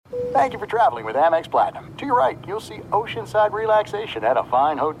Thank you for traveling with Amex Platinum. To your right, you'll see oceanside relaxation at a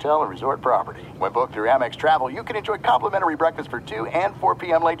fine hotel and resort property. When booked through Amex Travel, you can enjoy complimentary breakfast for 2 and 4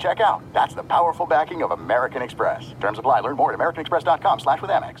 p.m. late checkout. That's the powerful backing of American Express. Terms apply. Learn more at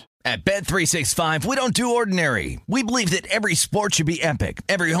americanexpress.com/withAmex. At Bet365, we don't do ordinary. We believe that every sport should be epic.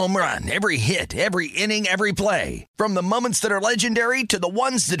 Every home run, every hit, every inning, every play. From the moments that are legendary to the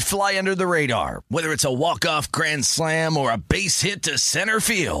ones that fly under the radar. Whether it's a walk-off grand slam or a base hit to center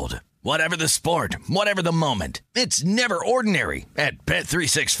field. Whatever the sport, whatever the moment, it's never ordinary at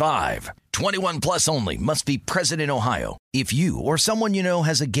Bet365. 21 plus only. Must be present in Ohio. If you or someone you know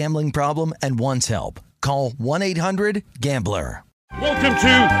has a gambling problem and wants help, call 1-800-GAMBLER. Welcome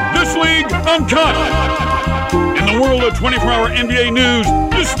to This League Uncut. In the world of 24-hour NBA news,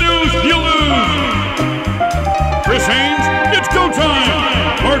 you snooze, you lose. Chris Haynes, it's go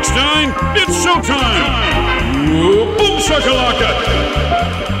time. Mark Stein, it's showtime. Boom shakalaka.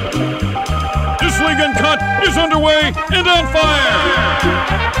 This League Uncut is underway and on fire.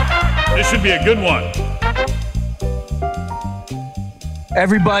 This should be a good one.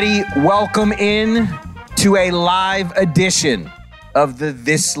 Everybody, welcome in to a live edition of the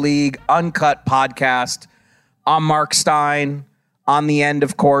This League Uncut podcast. I'm Mark Stein. On the end,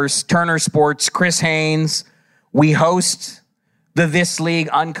 of course, Turner Sports, Chris Haynes. We host the This League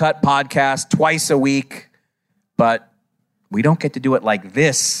Uncut podcast twice a week, but we don't get to do it like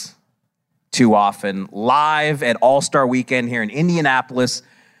this too often. Live at All-Star Weekend here in Indianapolis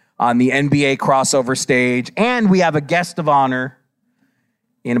on the NBA crossover stage. And we have a guest of honor.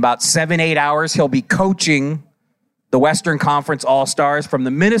 In about 7-8 hours, he'll be coaching the Western Conference All-Stars from the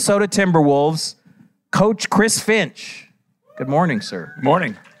Minnesota Timberwolves, Coach Chris Finch. Good morning, sir. Good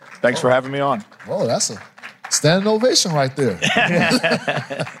morning. Thanks for having me on. Whoa, that's a standing ovation right there.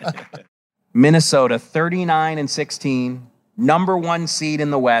 Minnesota, 39-16, number 1 seed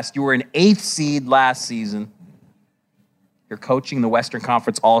in the West. You were an 8th seed last season. You're coaching the Western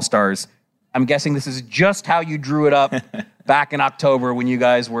Conference All-Stars. I'm guessing this is just how you drew it up back in October when you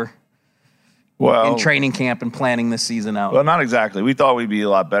guys were in training camp and planning this season out. Well, not exactly. We thought we'd be a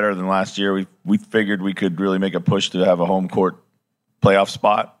lot better than last year. We figured we could really make a push to have a home court playoff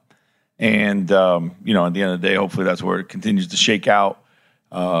spot. And, at the end of the day, hopefully that's where it continues to shake out.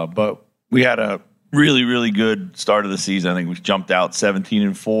 But we had a really, really good start of the season. I think we jumped out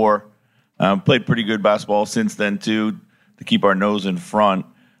 17-4. Played pretty good basketball since then, too, to keep our nose in front.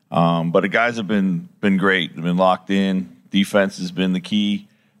 But the guys have been great. They've been locked in. Defense has been the key.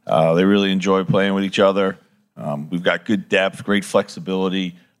 They really enjoy playing with each other. We've got good depth, great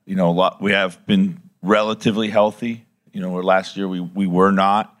flexibility. We have been relatively healthy. Where last year we were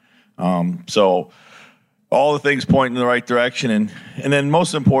not. So all the things point in the right direction. And then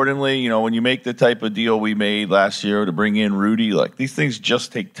most importantly, when you make the type of deal we made last year to bring in Rudy, like these things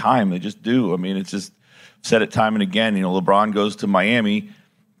just take time. They just do. I mean, it's just said it time and again. LeBron goes to Miami,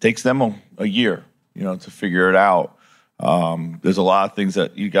 takes them a year, to figure it out. There's a lot of things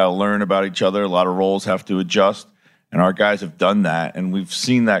that you got to learn about each other. A lot of roles have to adjust, and our guys have done that. And we've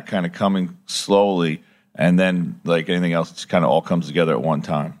seen that kind of coming slowly. And then, like anything else, it kind of all comes together at one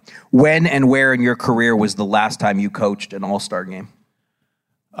time. When and where in your career was the last time you coached an All-Star game?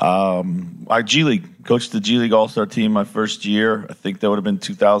 I G League, coached the G League All-Star team my first year. I think that would have been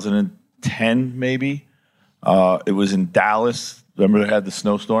 2010, maybe. It was in Dallas. Remember they had the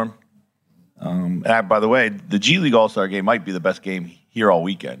snowstorm? By the way, the G League All-Star game might be the best game here all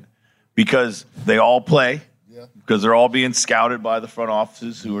weekend because they all play, because they're all being scouted by the front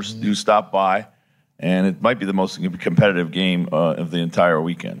offices who stop by, and it might be the most competitive game of the entire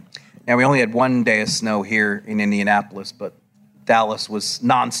weekend. Now, we only had 1 day of snow here in Indianapolis, but Dallas was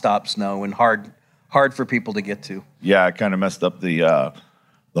nonstop snow and hard for people to get to. Yeah, it kind of messed up the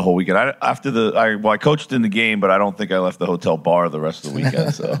whole weekend. I coached in the game, but I don't think I left the hotel bar the rest of the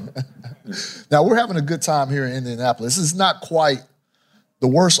weekend. So. Now, we're having a good time here in Indianapolis. This is not quite the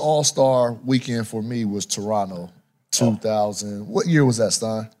worst All-Star weekend for me was Toronto, 2000. What year was that,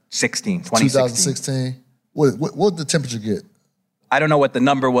 Stein? 2016. What did the temperature get? I don't know what the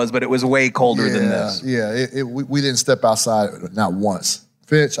number was, but it was way colder than this. Yeah, we didn't step outside not once.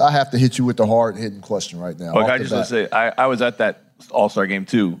 Finch, I have to hit you with the hard-hitting question right now. Look, I just want to say, I was at that All-Star game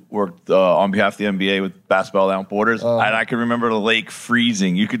too, worked on behalf of the NBA with Basketball Without Borders, and I can remember the lake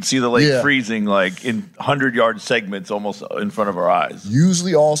freezing. You could see the lake freezing like in 100-yard segments almost in front of our eyes.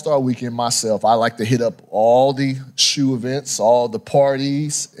 Usually All-Star weekend myself, I like to hit up all the shoe events, all the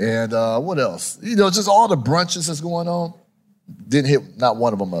parties, and what else? Just all the brunches that's going on. Didn't hit not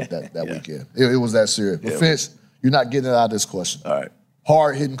one of them up that weekend. It was that serious. But Finch, you're not getting it out of this question. All right.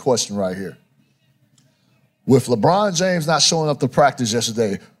 Hard-hitting question right here. With LeBron James not showing up to practice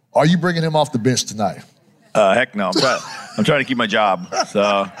yesterday, Are you bringing him off the bench tonight? Heck no. I'm trying to keep my job.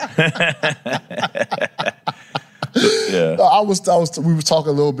 So, yeah. We were talking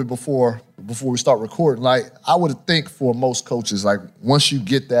a little bit before we start recording. Like, I would think for most coaches, like, once you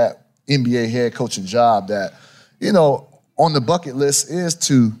get that NBA head coaching job, that, you know, on the bucket list is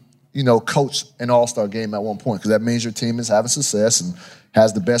to, you know, coach an all-star game at one point, because that means your team is having success and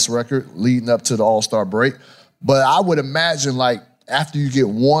has the best record leading up to the all-star break. But I would imagine, like, after you get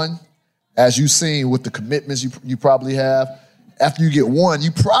one, as you've seen with the commitments you probably have, after you get one,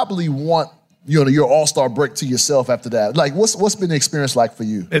 you probably want, you know, your all-star break to yourself after that. Like, what's been the experience like for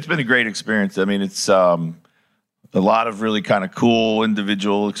you? It's been a great experience. I mean, it's a lot of really kind of cool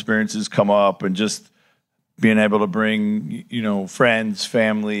individual experiences come up, and just being able to bring, you know, friends,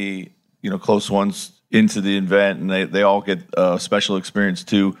 family, you know, close ones into the event, and they all get a special experience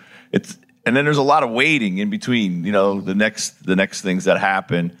too. And then there's a lot of waiting in between, you know, the next things that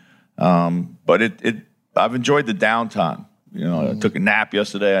happen. But I've enjoyed the downtime. You know, I took a nap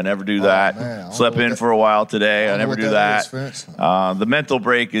yesterday. I never do that. Man, Slept in for a while today. I never do that. The mental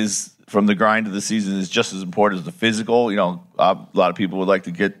break is from the grind of the season is just as important as the physical. You know, a lot of people would like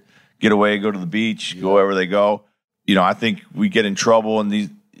to get away, go to the beach, go wherever they go. You know, I think we get in trouble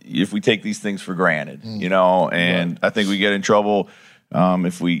if we take these things for granted. You know, and I think we get in trouble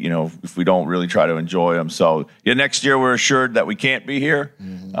if we don't really try to enjoy them. So yeah, next year we're assured that we can't be here,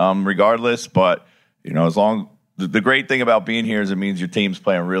 regardless. But you know, the great thing about being here is it means your team's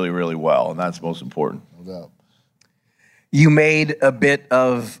playing really, really well, and that's most important. No doubt. You made a bit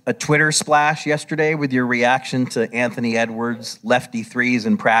of a Twitter splash yesterday with your reaction to Anthony Edwards' lefty threes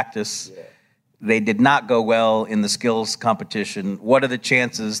in practice. Yeah. They did not go well in the skills competition. What are the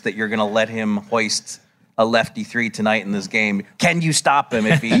chances that you're going to let him hoist a lefty three tonight in this game? Can you stop him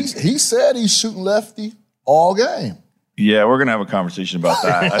if he said he's shooting lefty all game. Yeah, we're going to have a conversation about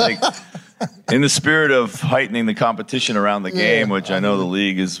that. I think in the spirit of heightening the competition around the game, which I know the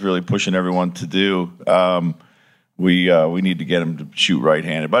league is really pushing everyone to do, we need to get him to shoot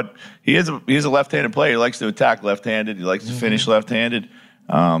right-handed. But he is a left-handed player. He likes to attack left-handed. He likes to finish left-handed.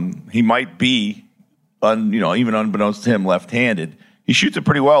 He might be, even unbeknownst to him, left-handed. He shoots it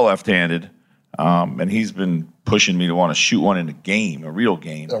pretty well left-handed. And he's been pushing me to want to shoot one in a game, a real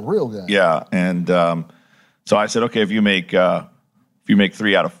game. A real game. Yeah, and so I said, okay, if you make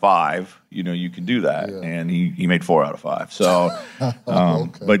 3 out of 5, you know, you can do that. Yeah. And he made 4 out of 5. So,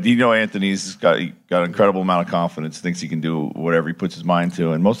 okay. But you know, Anthony's got an incredible amount of confidence, thinks he can do whatever he puts his mind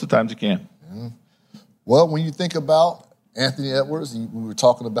to, and most of the times he can. Yeah. Well, when you think about Anthony Edwards, we were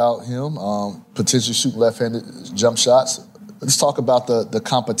talking about him potentially shooting left-handed jump shots. Let's talk about the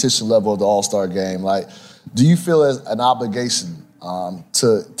competition level of the All-Star game. Like, do you feel as an obligation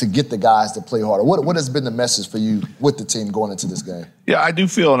to get the guys to play harder? What has been the message for you with the team going into this game? Yeah, I do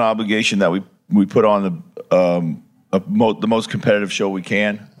feel an obligation that we put on the most competitive show we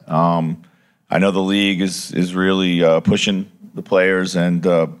can. I know the league is really pushing the players, and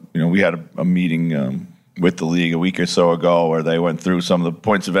we had a meeting with the league a week or so ago where they went through some of the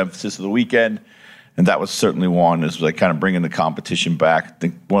points of emphasis of the weekend. And that was certainly one, is like kind of bringing the competition back. I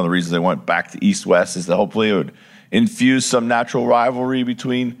think one of the reasons they went back to East-West is that hopefully it would infuse some natural rivalry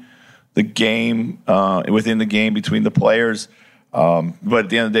between the game, within the game, between the players. But at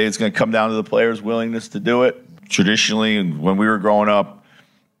the end of the day, it's going to come down to the players' willingness to do it. Traditionally, and when we were growing up,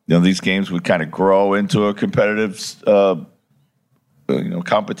 you know, these games would kind of grow into a competitive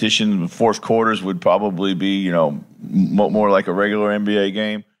competition. The fourth quarters would probably be, more like a regular NBA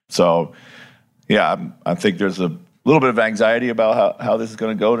game. So, yeah, I think there's a little bit of anxiety about how this is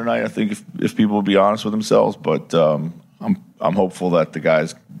going to go tonight. I think if people will be honest with themselves, but I'm hopeful that the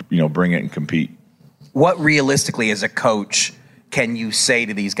guys, bring it and compete. What realistically, as a coach, can you say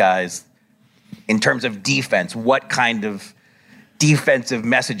to these guys in terms of defense? What kind of defensive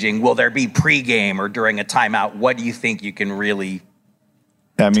messaging will there be pregame or during a timeout? What do you think you can really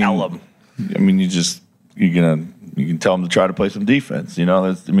tell them? I mean, you can tell them to try to play some defense.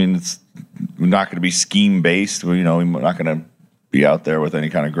 It's not going to be scheme based. We're not going to be out there with any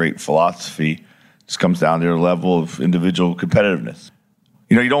kind of great philosophy. It just comes down to a level of individual competitiveness.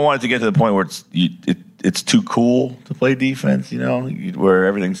 You don't want it to get to the point where it's too cool to play defense. Where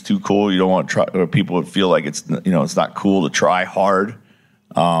everything's too cool. You don't want or people would feel like it's not cool to try hard.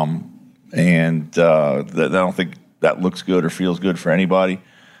 I don't think that looks good or feels good for anybody.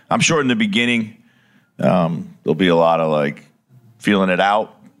 I'm sure in the beginning there'll be a lot of feeling it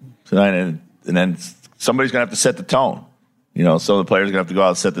out tonight, and then somebody's gonna have to set the tone. So the players are gonna have to go out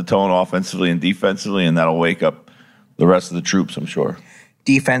and set the tone offensively and defensively, and that'll wake up the rest of the troops, I'm sure.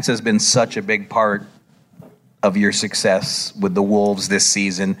 Defense has been such a big part of your success with the Wolves this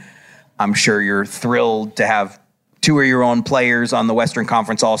season. I'm sure you're thrilled to have two of your own players on the Western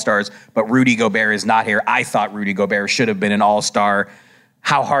Conference All-Stars, but Rudy Gobert is not here. I thought Rudy Gobert should have been an All-Star.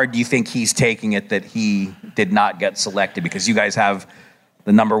 How hard do you think he's taking it that he did not get selected? Because you guys have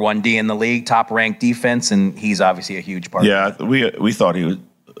the number 1D in the league, top-ranked defense, and he's obviously a huge part of it. Yeah, we thought he was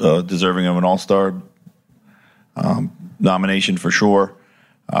deserving of an All-Star nomination for sure.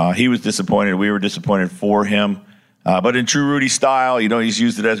 He was disappointed. We were disappointed for him. But in true Rudy style, he's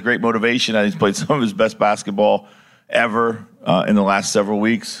used it as great motivation. He's played some of his best basketball ever in the last several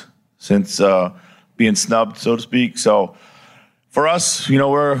weeks since being snubbed, so to speak. So for us,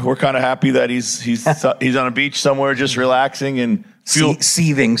 we're kind of happy that he's on a beach somewhere just relaxing and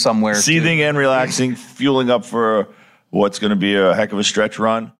seething somewhere. Seething and relaxing, fueling up for what's going to be a heck of a stretch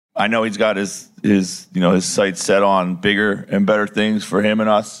run. I know he's got his sights set on bigger and better things for him and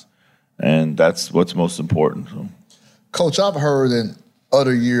us, and that's what's most important. So. Coach, I've heard in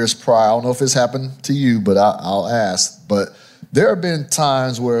other years prior, I don't know if it's happened to you, but I'll ask, but there have been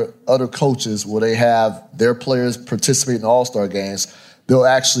times where other coaches, where they have their players participate in All-Star games, they'll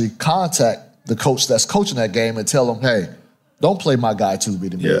actually contact the coach that's coaching that game and tell them, hey, don't play my guy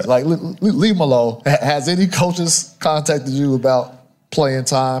 2B to me. Yeah. Like, leave him alone. Has any coaches contacted you about playing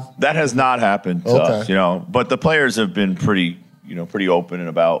time? That has not happened to us, but the players have been pretty open and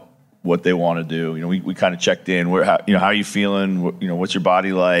about what they want to do. We kind of checked in. How are you feeling? What's your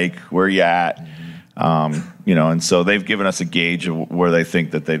body like? Where are you at? And so they've given us a gauge of where they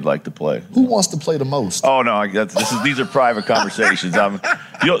think that they'd like to play. Who wants to play the most? Oh no, these are private conversations.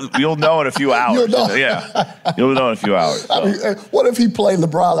 You'll know in a few hours. Yeah, you'll know in a few hours. So. I mean, what if he played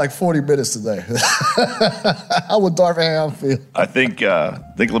LeBron like 40 minutes today? How would Darvin Ham feel? I think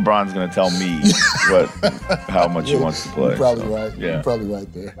LeBron's going to tell me how much he wants to play. You're probably right. Yeah. You're probably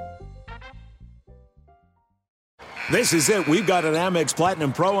right there. This is it. We've got an Amex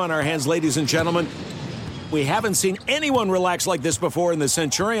Platinum Pro on our hands, ladies and gentlemen. We haven't seen anyone relax like this before in the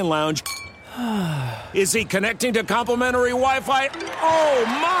Centurion Lounge. Is he connecting to complimentary Wi-Fi? Oh,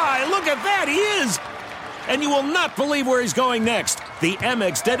 my. Look at that. He is. And you will not believe where he's going next. The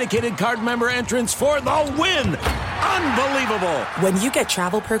Amex dedicated card member entrance for the win. Unbelievable. When you get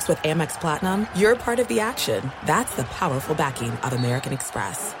travel perks with Amex Platinum, you're part of the action. That's the powerful backing of American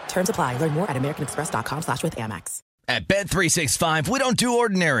Express. Terms apply. Learn more at americanexpress.com/withAmex. At Bet365, we don't do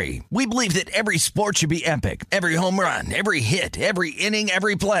ordinary. We believe that every sport should be epic. Every home run, every hit, every inning,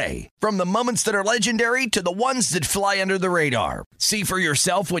 every play. From the moments that are legendary to the ones that fly under the radar. See for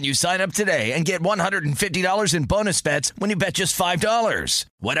yourself when you sign up today and get $150 in bonus bets when you bet just $5.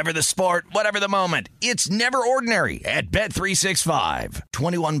 Whatever the sport, whatever the moment, it's never ordinary at Bet365.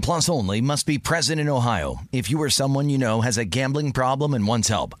 21 plus only. Must be present in Ohio. If you or someone you know has a gambling problem and wants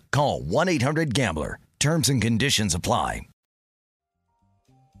help, call 1-800-GAMBLER. Terms and conditions apply.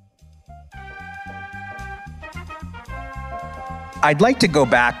 I'd like to go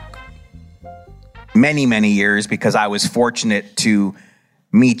back many, many years because I was fortunate to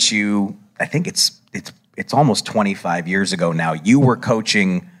meet you. I think it's almost 25 years ago now. You were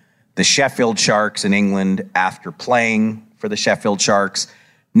coaching the Sheffield Sharks in England after playing for the Sheffield Sharks.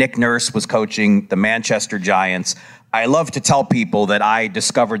 Nick Nurse was coaching the Manchester Giants. I love to tell people that I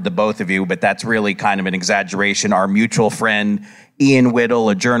discovered the both of you, but that's really kind of an exaggeration. Our mutual friend, Ian Whittle,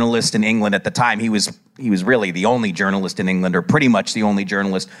 a journalist in England at the time, he was really the only journalist in England, or pretty much the only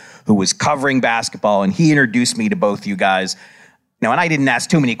journalist who was covering basketball, and he introduced me to both you guys. Now, and I didn't ask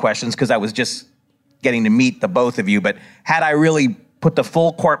too many questions because I was just getting to meet the both of you, but had I really put the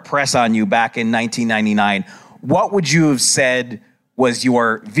full court press on you back in 1999, what would you have said was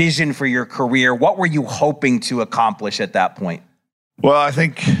your vision for your career? What were you hoping to accomplish at that point? Well, I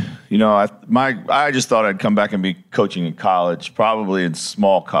think, I just thought I'd come back and be coaching in college, probably in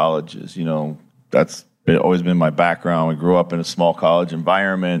small colleges. That's always been my background. We grew up in a small college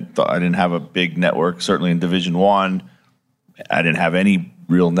environment. I didn't have a big network, certainly in Division I. I didn't have any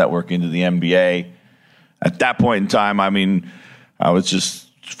real network into the NBA. At that point in time, I was just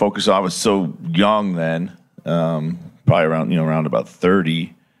focused on, I was so young then, probably around about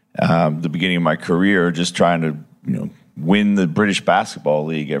 30, the beginning of my career, just trying to, win the British Basketball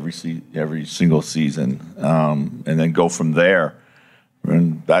League every single season, and then go from there.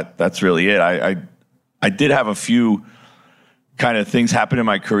 And that's really it. I did have a few kind of things happen in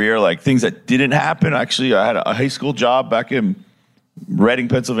my career, like things that didn't happen. Actually, I had a high school job back in Reading,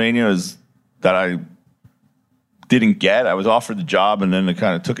 Pennsylvania, that I didn't get. I was offered the job, and then they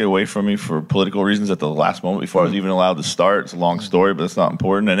kind of took it away from me for political reasons at the last moment before I was even allowed to start. It's a long story, but it's not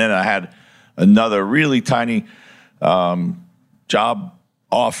important. And then I had another really tiny job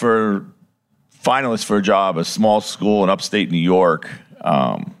offer finalist for a job, a small school in upstate New York,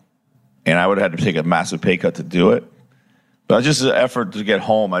 and I would have had to take a massive pay cut to do it. But it was just an effort to get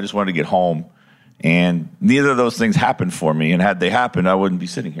home. I just wanted to get home. And neither of those things happened for me. And had they happened, I wouldn't be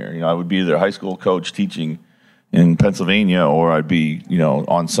sitting here. I would be either a high school coach teaching in Pennsylvania, or I'd be,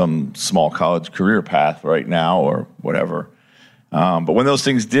 on some small college career path right now or whatever. But when those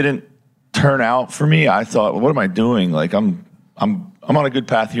things didn't turn out for me, I thought, well, what am I doing? Like, I'm on a good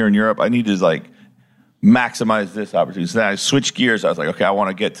path here in Europe. I need to maximize this opportunity. So then I switched gears. I was like, okay, I want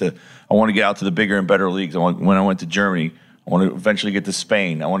to get out to the bigger and better leagues. When I went to Germany, I want to eventually get to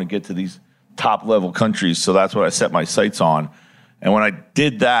Spain. I want to get to these top level countries. So that's what I set my sights on. And when I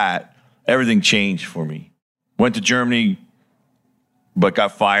did that, everything changed for me. Went to Germany, but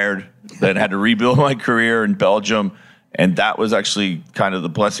got fired. Then had to rebuild my career in Belgium. And that was actually kind of the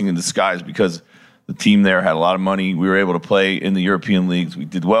blessing in disguise, because the team there had a lot of money. We were able to play in the European leagues. We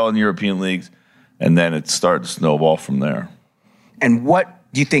did well in the European leagues. And then it started to snowball from there. And what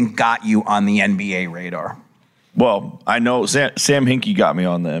do you think got you on the NBA radar? Well, I know Sam Hinkie got me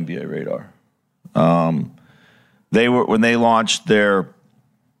on the NBA radar. When they launched their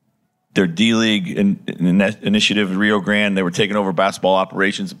D-League initiative in Rio Grande, they were taking over basketball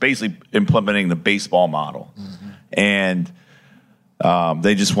operations, basically implementing the baseball model. Mm-hmm. And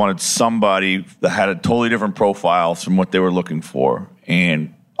they just wanted somebody that had a totally different profile from what they were looking for.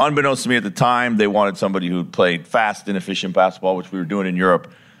 And unbeknownst to me at the time, they wanted somebody who played fast and efficient basketball, which we were doing in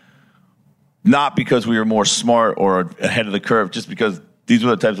Europe. Not because we were more smart or ahead of the curve, just because these were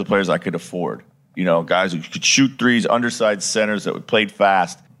the types of players I could afford. Guys who could shoot threes, undersized centers that played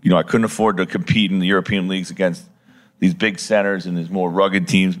fast. I couldn't afford to compete in the European leagues against these big centers and these more rugged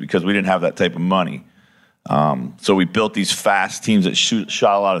teams because we didn't have that type of money. So we built these fast teams that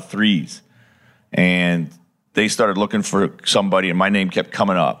shot a lot of threes. And they started looking for somebody, and my name kept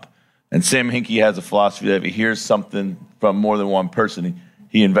coming up. And Sam Hinkie has a philosophy that if he hears something from more than one person,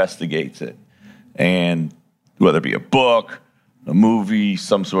 he investigates it. And whether it be a book, a movie,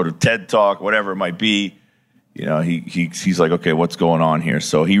 some sort of TED Talk, whatever it might be, he's like, okay, what's going on here?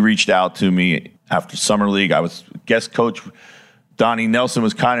 So he reached out to me after Summer League. I was guest coach. Donnie Nelson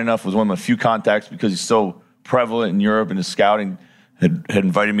was kind enough, was one of my few contacts because he's so prevalent in Europe in his scouting, had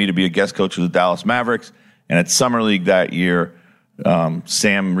invited me to be a guest coach with the Dallas Mavericks. And at Summer League that year,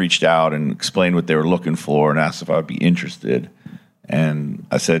 Sam reached out and explained what they were looking for and asked if I would be interested. And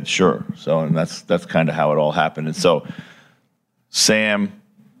I said, sure. And that's kind of how it all happened. And so Sam,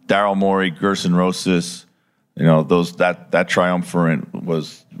 Daryl Morey, Gerson Rosas, that triumvirate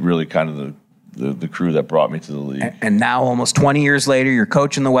was really kind of the crew that brought me to the league. And now, almost 20 years later, you're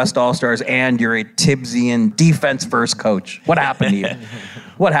coaching the West All-Stars, and you're a Tibbsian defense-first coach. What happened to you?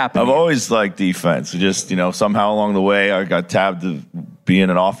 What happened? I've always liked defense. Just, somehow along the way, I got tabbed to being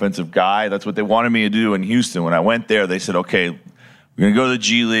an offensive guy. That's what they wanted me to do in Houston. When I went there, they said, okay, we're going to go to the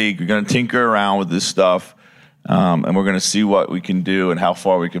G League. We're going to tinker around with this stuff, and we're going to see what we can do and how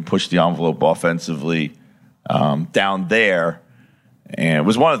far we can push the envelope offensively down there. And it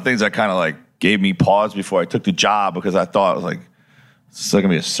was one of the things that kind of gave me pause before I took the job, because I thought, is this going to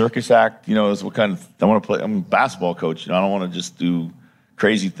be a circus act? Is what kind of, I want to play. I'm a basketball coach. I don't want to just do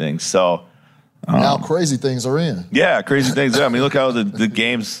crazy things. So now crazy things are in. Yeah, crazy things. I mean, look how the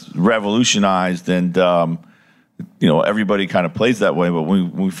game's revolutionized, and everybody kind of plays that way. But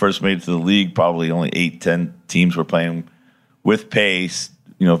when we first made it to the league, probably only 8-10 teams were playing with pace,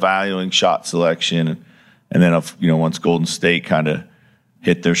 valuing shot selection, and then once Golden State kind of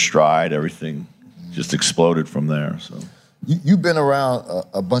hit their stride, everything just exploded from there. So you've been around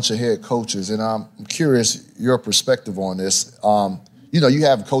a bunch of head coaches, and I'm curious your perspective on this. You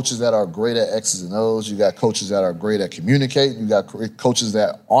have coaches that are great at X's and O's. You got coaches that are great at communicating. You got coaches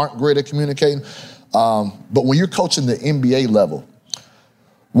that aren't great at communicating. But when you're coaching the NBA level,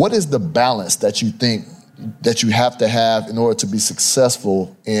 what is the balance that you think that you have to have in order to be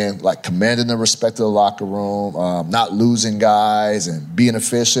successful in commanding the respect of the locker room, not losing guys, and being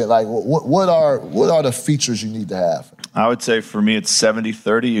efficient? What are the features you need to have? I would say for me it's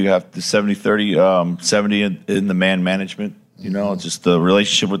 70-30. You have the 70-30, 70 in the man management, just the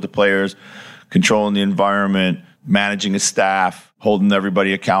relationship with the players, controlling the environment, managing a staff, holding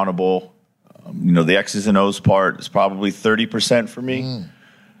everybody accountable. The X's and O's part is probably 30% for me.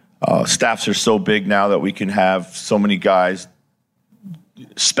 Staffs are so big now that we can have so many guys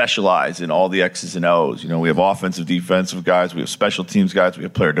specialize in all the X's and O's. We have offensive, defensive guys. We have special teams guys. We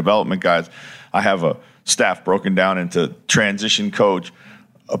have player development guys. I have a staff broken down into transition coach,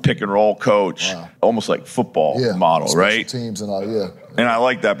 a pick and roll coach, almost like football model, special right? Teams and all, yeah. And I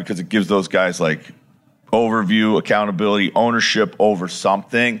like that because it gives those guys overview, accountability, ownership over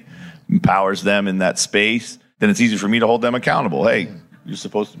something. empowers them in that space, then it's easy for me to hold them accountable. Hey, you're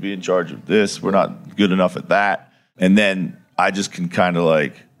supposed to be in charge of this. We're not good enough at that. And then I just can kind of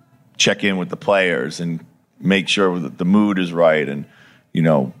like check in with the players and make sure that the mood is right and,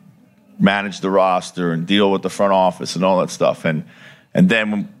 manage the roster and deal with the front office and all that stuff. And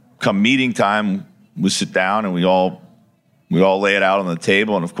then when come meeting time, we sit down and we all lay it out on the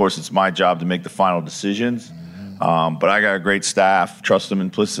table. And of course, it's my job to make the final decisions. But I got a great staff, trust them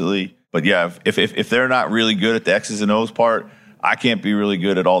implicitly. But yeah, if they're not really good at the X's and O's part, I can't be really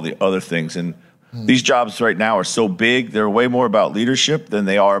good at all the other things. And these jobs right now are so big, they're way more about leadership than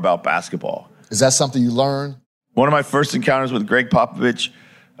they are about basketball. Is that something you learned? One of my first encounters with Greg Popovich,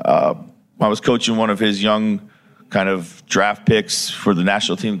 I was coaching one of his young kind of draft picks for the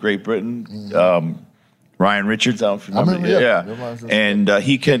national team of Great Britain, Ryan Richards. I don't know if you remember. Yeah. And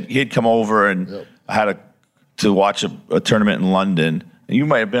he had come over and I had to watch a tournament in London. And you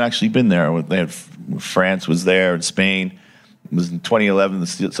might have actually been there. They had France was there and Spain. It was in 2011,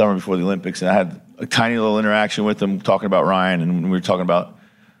 the summer before the Olympics, and I had a tiny little interaction with him talking about Ryan, and we were talking about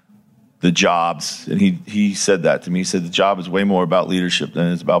the jobs, and he said that to me. He said the job is way more about leadership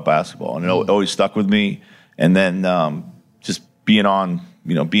than it's about basketball, and it always stuck with me. And then just being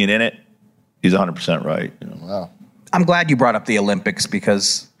in it, he's 100% right. Wow. I'm glad you brought up the Olympics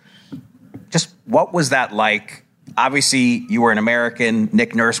because just what was that like? Obviously, you were an American.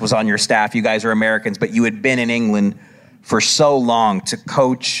 Nick Nurse was on your staff. You guys are Americans, but you had been in England for so long to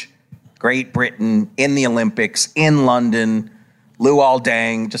coach Great Britain in the Olympics, in London, Luol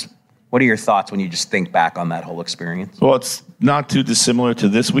Deng. Just what are your thoughts when you just think back on that whole experience? Well, it's not too dissimilar to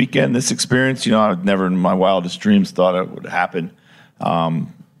this weekend, this experience. I've never in my wildest dreams thought it would happen.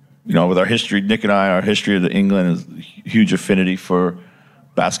 With our history, Nick and I, our history of England is a huge affinity for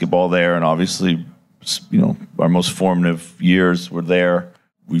basketball there. And obviously, our most formative years were there.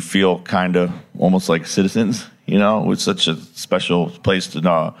 We feel kind of almost like citizens, with such a special place in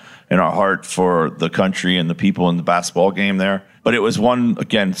our heart for the country and the people in the basketball game there. But it was one,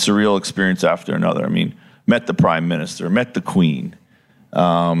 again, surreal experience after another. I mean, met the Prime Minister, met the Queen.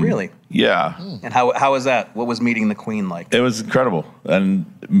 Really? Yeah. And how was that? What was meeting the Queen like? It was incredible. And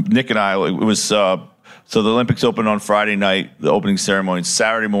Nick and I, it was so the Olympics opened on Friday night, the opening ceremony.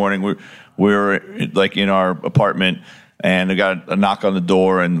 Saturday morning, we were like in our apartment, and I got a knock on the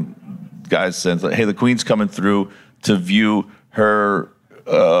door, and the guy says, "Hey, the Queen's coming through to view her."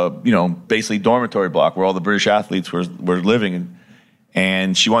 Basically dormitory block where all the British athletes were living.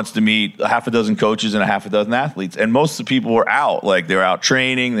 And she wants to meet a half a dozen coaches and a half a dozen athletes. And most of the people were out. Like, they were out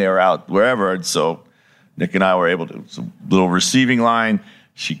training. They were out wherever. And so Nick and I were able to, it's a little receiving line.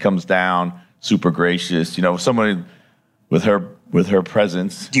 She comes down, super gracious. Someone with her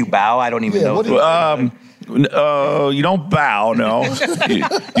presence. Do you bow? I don't even know. You don't bow, no.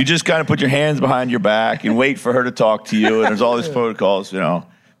 you just kind of put your hands behind your back and wait for her to talk to you. And there's all these protocols,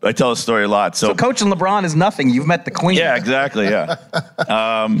 I tell the story a lot. So coaching LeBron is nothing. You've met the Queen. Yeah, exactly. Yeah.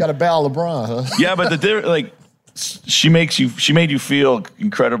 You got to bow LeBron, huh? Yeah, but she made you feel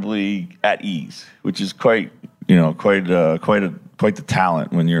incredibly at ease, which is quite the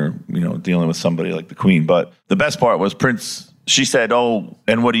talent when you're dealing with somebody like the Queen. But the best part was Prince. She said, "Oh,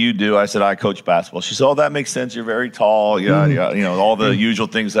 and what do you do?" I said, "I coach basketball." She said, "Oh, that makes sense. You're very tall." Yeah, all the usual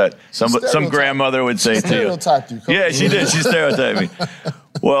things that some grandmother would say to you. Stereotyped you. Coach. Yeah, she did. She stereotyped me.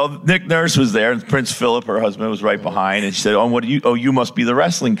 Well, Nick Nurse was there, and Prince Philip, her husband, was right behind, and she said, "Oh, what do you? Oh, you must be the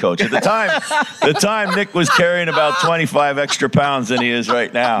wrestling coach." At the time, Nick was carrying about 25 extra pounds than he is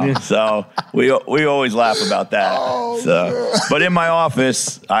right now. So we always laugh about that. But in my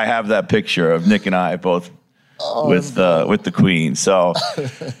office, I have that picture of Nick and I both. With the Queen. So,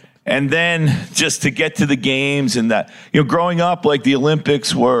 and then just to get to the games and that, growing up, like the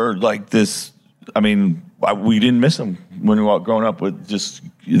Olympics were like this. I mean, we didn't miss them when we were growing up. With just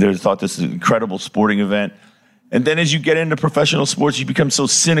they thought this is an incredible sporting event. And then as you get into professional sports, you become so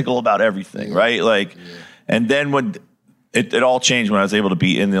cynical about everything, right? And then when it all changed when I was able to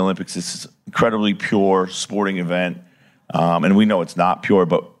be in the Olympics, this incredibly pure sporting event, and we know it's not pure,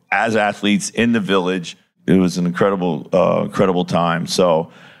 but as athletes in the village. It was an incredible time.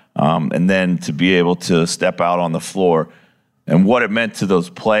 So, and then to be able to step out on the floor and what it meant to those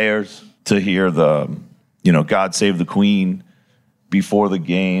players to hear the, God Save the Queen before the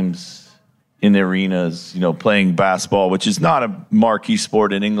games in the arenas, playing basketball, which is not a marquee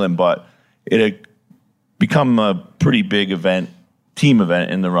sport in England, but it had become a pretty big team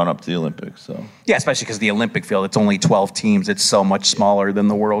event in the run up to the Olympics. So yeah, especially because the Olympic field, it's only 12 teams. It's so much smaller than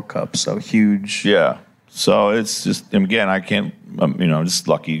the World Cup. So huge. Yeah. So it's just, again, I can't, I'm just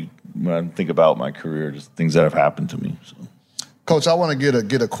lucky when I think about my career, just things that have happened to me. So. Coach, I want to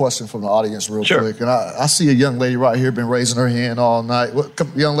get a question from the audience real Sure. quick. And I see a young lady right here been raising her hand all night.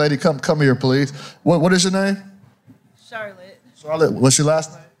 Young lady, come here, please. What is your name? Charlotte. What's your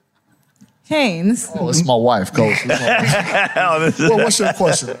last name? Haynes. Oh, it's my wife, Coach. What's your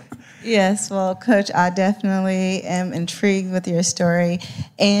question? Yes, well, Coach, I definitely am intrigued with your story.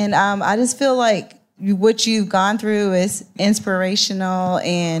 And I just feel like what you've gone through is inspirational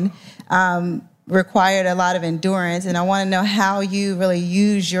and required a lot of endurance. And I want to know how you really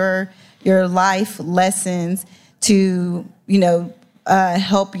use your life lessons to,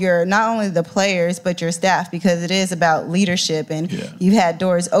 help not only the players, but your staff, because it is about leadership. And you've had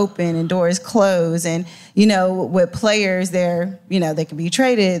doors open and doors close. And, with players, they could be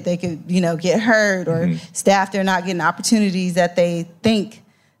traded, they could, get hurt, or staff, they're not getting opportunities that they think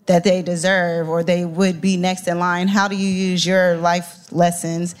that they deserve or they would be next in line. How do you use your life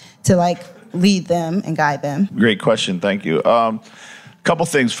lessons to lead them and guide them? Great question. Thank you. Couple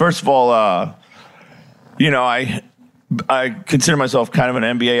things. First of all, I consider myself kind of an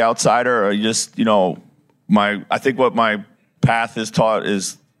NBA outsider. I just, I think what my path has taught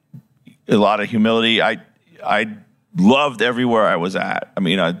is a lot of humility. I loved everywhere I was at. I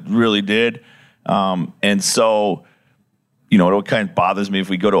mean, I really did. And so, it kind of bothers me if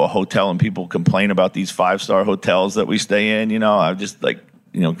we go to a hotel and people complain about these 5-star hotels that we stay in. I'm just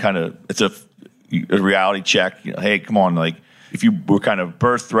kind of, it's a reality check. Hey, come on. If you were kind of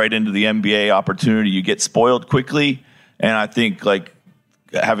birthed right into the NBA opportunity, you get spoiled quickly. And I think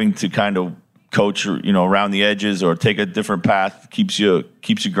having to kind of coach, around the edges or take a different path keeps you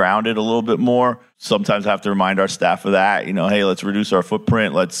grounded a little bit more. Sometimes I have to remind our staff of that. Hey, let's reduce our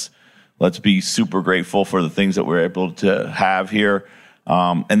footprint. Let's be super grateful for the things that we're able to have here.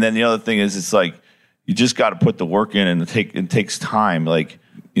 And then the other thing is, it's you just got to put the work in, and it takes time.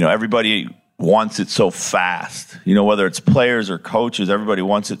 Everybody wants it so fast. Whether it's players or coaches, everybody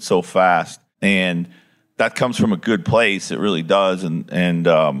wants it so fast, and that comes from a good place. It really does.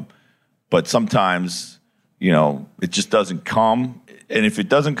 But sometimes, it just doesn't come. And if it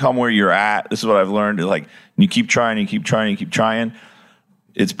doesn't come where you're at, this is what I've learned. You keep trying and keep trying and keep trying,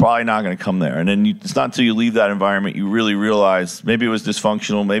 it's probably not going to come there. And then it's not until you leave that environment you really realize maybe it was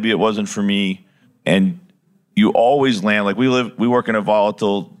dysfunctional, maybe it wasn't for me. And you always land, we work in a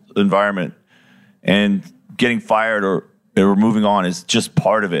volatile environment, and getting fired or moving on is just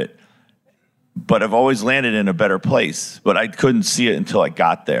part of it. But I've always landed in a better place, but I couldn't see it until I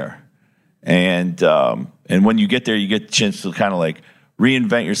got there. And when you get there, you get the chance to kind of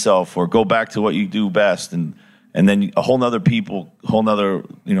reinvent yourself or go back to what you do best. And then a whole nother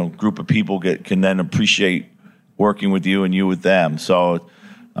group of people can then appreciate working with you and you with them. So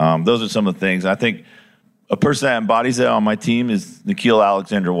those are some of the things. I think a person that embodies that on my team is Nickeil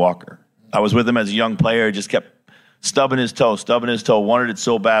Alexander-Walker. I was with him as a young player. He just kept stubbing his toe, wanted it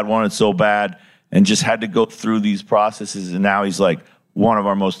so bad, and just had to go through these processes. And now he's one of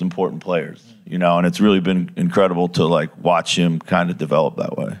our most important players, and it's really been incredible to watch him kind of develop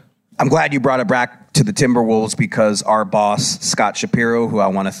that way. I'm glad you brought it back to the Timberwolves, because our boss, Scott Shapiro, who I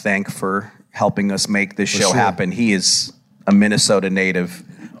want to thank for helping us make this show happen, he is a Minnesota native,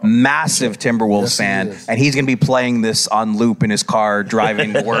 massive Timberwolves fan, and he's going to be playing this on loop in his car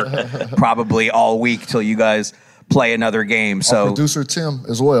driving to work probably all week till you guys play another game. So our producer Tim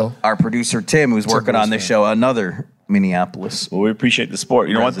as well. Our producer Tim, who's working on this show, another Minneapolis. Well, we appreciate the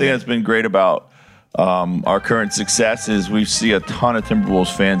support. One thing that's been great about our current success is we see a ton of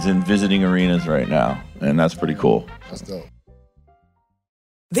Timberwolves fans in visiting arenas right now, and that's pretty cool. That's dope.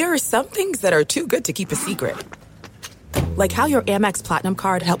 There are some things that are too good to keep a secret. Like how your Amex Platinum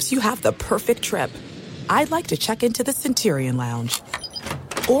card helps you have the perfect trip. I'd like to check into the Centurion Lounge.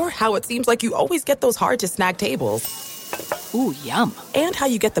 Or how it seems like you always get those hard-to-snag tables. Ooh, yum. And how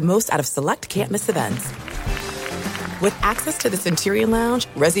you get the most out of select can't-miss events. With access to the Centurion Lounge,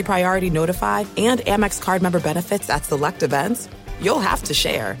 Resi Priority Notify, and Amex card member benefits at select events, you'll have to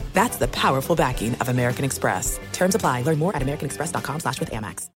share. That's the powerful backing of American Express. Terms apply. Learn more at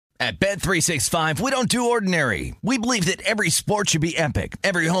americanexpress.com/withAmex. At Bet365, we don't do ordinary. We believe that every sport should be epic.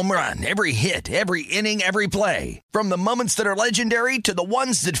 Every home run, every hit, every inning, every play. From the moments that are legendary to the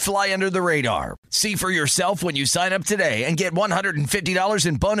ones that fly under the radar. See for yourself when you sign up today and get $150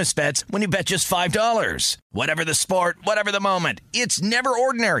 in bonus bets when you bet just $5. Whatever the sport, whatever the moment, it's never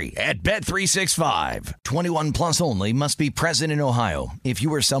ordinary at Bet365. 21 plus only. Must be present in Ohio. If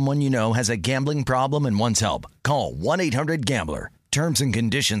you or someone you know has a gambling problem and wants help, call 1-800-GAMBLER. Terms and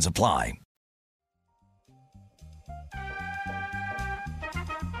conditions apply.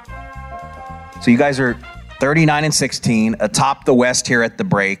 So you guys are 39-16, atop the West here at the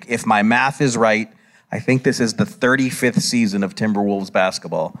break. If my math is right, I think this is the 35th season of Timberwolves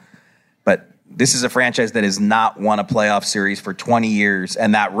basketball. But this is a franchise that has not won a playoff series for 20 years.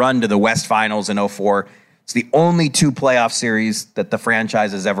 And that run to the West Finals in 2004, it's the only 2 playoff series that the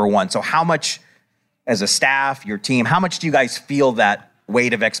franchise has ever won. So how much, as a staff, your team, how much do you guys feel that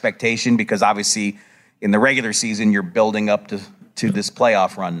weight of expectation? Because obviously in the regular season, you're building up to this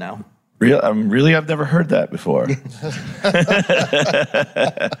playoff run now. I've never heard that before.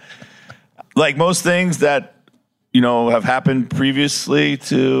 Like most things that, have happened previously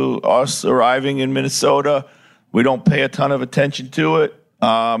to us arriving in Minnesota, we don't pay a ton of attention to it.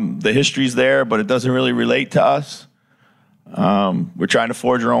 The history's there, but it doesn't really relate to us. We're trying to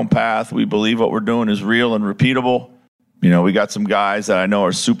forge our own path. We believe what we're doing is real and repeatable. We got some guys that I know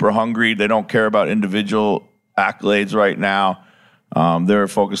are super hungry. They don't care about individual accolades right now. They're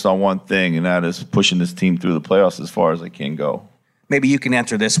focused on one thing, and that is pushing this team through the playoffs as far as they can go. Maybe you can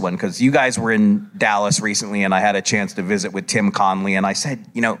answer this one, because you guys were in Dallas recently, and I had a chance to visit with Tim Conley, and I said,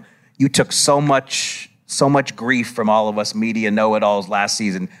 you took so much grief from all of us media know-it-alls last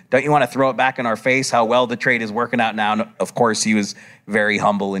season. Don't you want to throw it back in our face how well the trade is working out now? And of course, he was very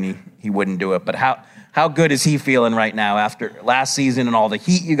humble, and he wouldn't do it. But how good is he feeling right now after last season and all the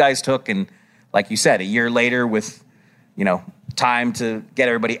heat you guys took? And like you said, a year later with, time to get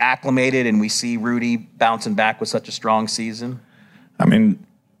everybody acclimated, and we see Rudy bouncing back with such a strong season?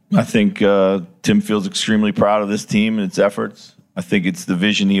 I think Tim feels extremely proud of this team and its efforts. I think it's the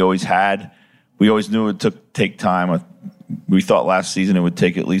vision he always had. We always knew it would take time. We thought last season it would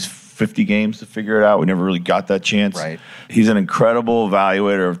take at least 50 games to figure it out. We never really got that chance. Right. He's an incredible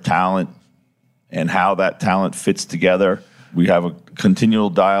evaluator of talent and how that talent fits together. We have a continual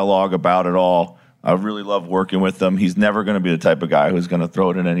dialogue about it all. I really love working with him. He's never going to be the type of guy who's going to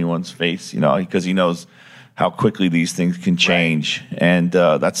throw it in anyone's face, because he knows how quickly these things can change. Right. And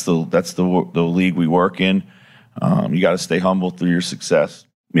that's the league we work in. You got to stay humble through your success.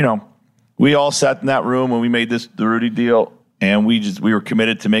 We all sat in that room when we made the Rudy deal, and we were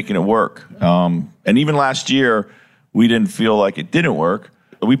committed to making it work. And even last year, we didn't feel like it didn't work.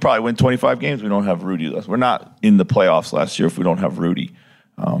 We probably win 25 games. We don't have Rudy. We're not in the playoffs last year if we don't have Rudy.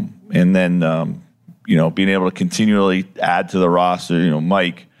 And then, being able to continually add to the roster,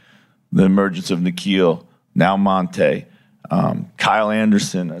 Mike, the emergence of Nikhil, now Monte, Kyle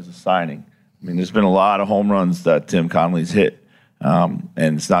Anderson as a signing. There's been a lot of home runs that Tim Conley's hit. And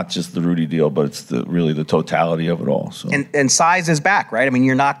it's not just the Rudy deal, but it's really the totality of it all. So. And size is back, right?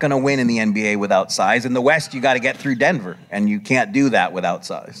 You're not going to win in the NBA without size. In the West, you got to get through Denver, and you can't do that without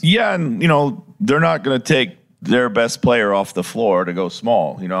size. Yeah, and, they're not going to take their best player off the floor to go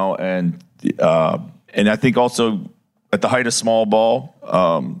small, and I think also at the height of small ball,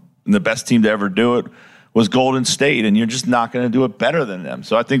 and the best team to ever do it was Golden State, and you're just not going to do it better than them.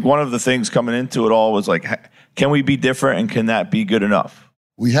 So I think one of the things coming into it all was like, can we be different, and can that be good enough?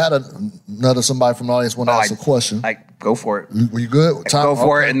 We had somebody from the audience want to ask a question. Go for it. Were you good? Go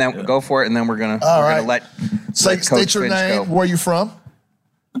for it, and then we're gonna let state your name. Where are you from?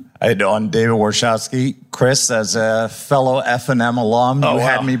 How you doing? David Warshawski. Chris, as a fellow F&M alum, you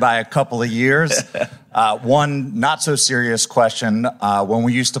had me by a couple of years. One not-so-serious question. When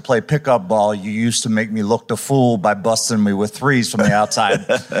we used to play pickup ball, you used to make me look the fool by busting me with threes from the outside.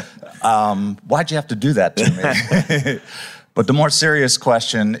 Why'd you have to do that to me? But the more serious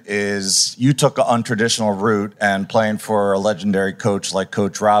question is, you took an untraditional route, and playing for a legendary coach like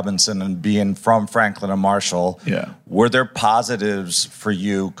Coach Robinson and being from Franklin and Marshall, were there positives for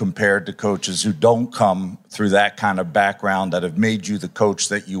you compared to coaches who don't come through that kind of background that have made you the coach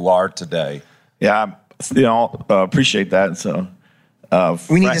that you are today? Yeah, appreciate that. So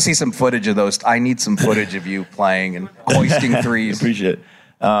we need to see some footage of those. I need some footage of you playing and hoisting threes. Appreciate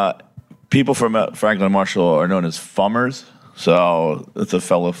it. People from Franklin and Marshall are known as fummers. So it's a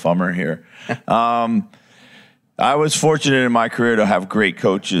fellow fummer here. I was fortunate in my career to have great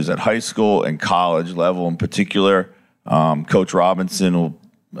coaches at high school and college level in particular. Coach Robinson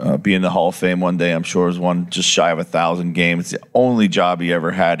will be in the Hall of Fame one day. I'm sure has won just shy of 1,000 games. It's the only job he ever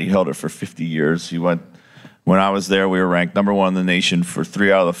had. He held it for 50 years. When I was there, we were ranked number 1 in the nation for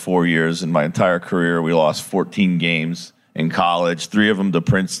 3 out of the 4 years. In my entire career, we lost 14 games in college, 3 of them to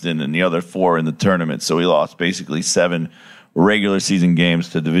Princeton and the other 4 in the tournament. So we lost basically 7 regular season games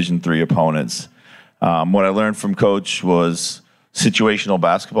to Division III opponents. What I learned from Coach was situational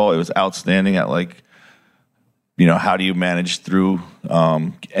basketball. It was outstanding at how do you manage through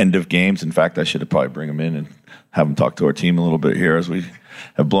end of games. In fact, I should have probably bring him in and have him talk to our team a little bit here, as we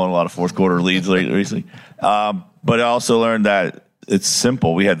have blown a lot of fourth quarter leads recently. But I also learned that it's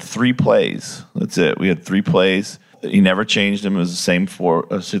simple. We had 3 plays. That's it. We had 3 plays. He never changed them. It was the same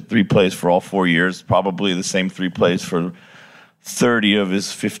 3 plays for all 4 years, probably the same 3 plays for 30 of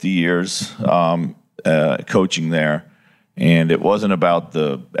his 50 years coaching there. And it wasn't about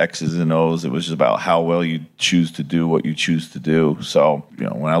the X's and O's. It was just about how well you choose to do what you choose to do. So,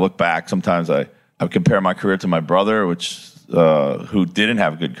 when I look back, sometimes I compare my career to my brother, who didn't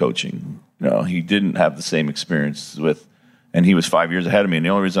have good coaching. He didn't have the same experience and he was 5 years ahead of me. And the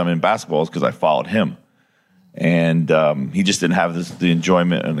only reason I'm in basketball is because I followed him. And he just didn't have the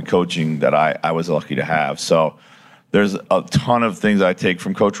enjoyment and the coaching that I was lucky to have. So there's a ton of things I take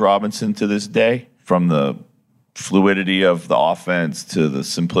from Coach Robinson to this day, from the fluidity of the offense to the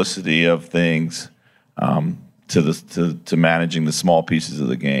simplicity of things, to managing the small pieces of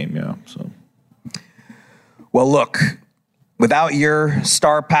the game. Yeah. So, well, look, without your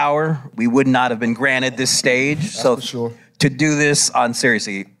star power, we would not have been granted this stage. That's so for sure. To do this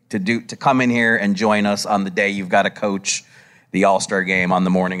to come in here and join us on the day you've got to coach the All-Star game on the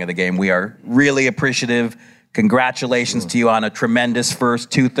morning of the game, we are really appreciative. Congratulations to you on a tremendous first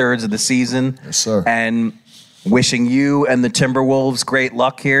 2/3 of the season. Yes, sir. And wishing you and the Timberwolves great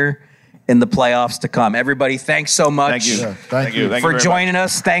luck here in the playoffs to come. Everybody, thanks so much. Thank you. Yeah, thank you. for joining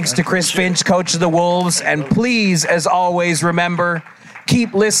us. Thanks to Chris Finch, coach of the Wolves. And please, as always, remember,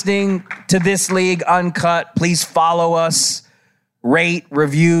 keep listening to This League Uncut. Please follow us, rate,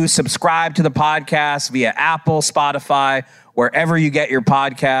 review, subscribe to the podcast via Apple, Spotify, wherever you get your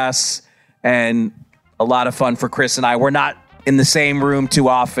podcasts. And a lot of fun for Chris and I. We're not in the same room too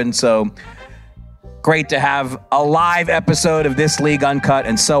often, so great to have a live episode of This League Uncut,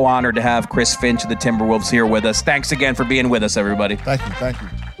 and so honored to have Chris Finch of the Timberwolves here with us. Thanks again for being with us, everybody. Thank you.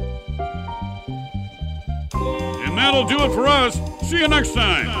 And that'll do it for us. See you next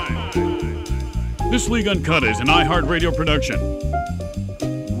time. This League Uncut is an iHeartRadio production.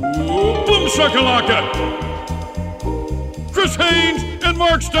 Boom shakalaka! Chris Haynes and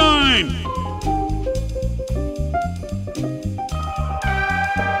Mark Stein.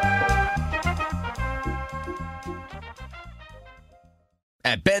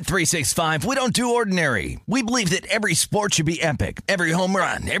 At Bet365, we don't do ordinary. We believe that every sport should be epic. Every home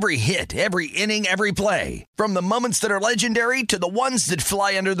run, every hit, every inning, every play. From the moments that are legendary to the ones that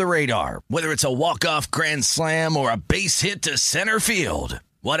fly under the radar. Whether it's a walk-off grand slam or a base hit to center field.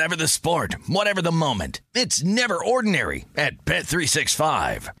 Whatever the sport, whatever the moment. It's never ordinary at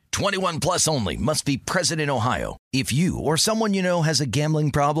Bet365. 21 plus only. Must be present in Ohio. If you or someone you know has a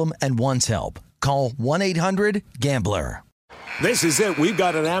gambling problem and wants help, call 1-800-GAMBLER. This is it. We've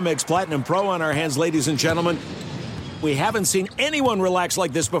got an Amex Platinum Pro on our hands, ladies and gentlemen. We haven't seen anyone relax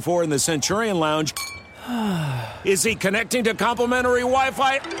like this before in the Centurion Lounge. Is he connecting to complimentary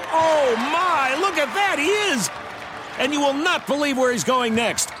Wi-Fi? Oh, my. Look at that. He is. And you will not believe where he's going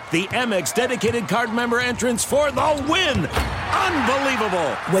next. The Amex dedicated card member entrance for the win.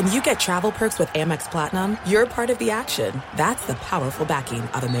 Unbelievable. When you get travel perks with Amex Platinum, you're part of the action. That's the powerful backing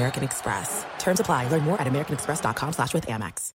of American Express. Terms apply. Learn more at americanexpress.com/withAmex.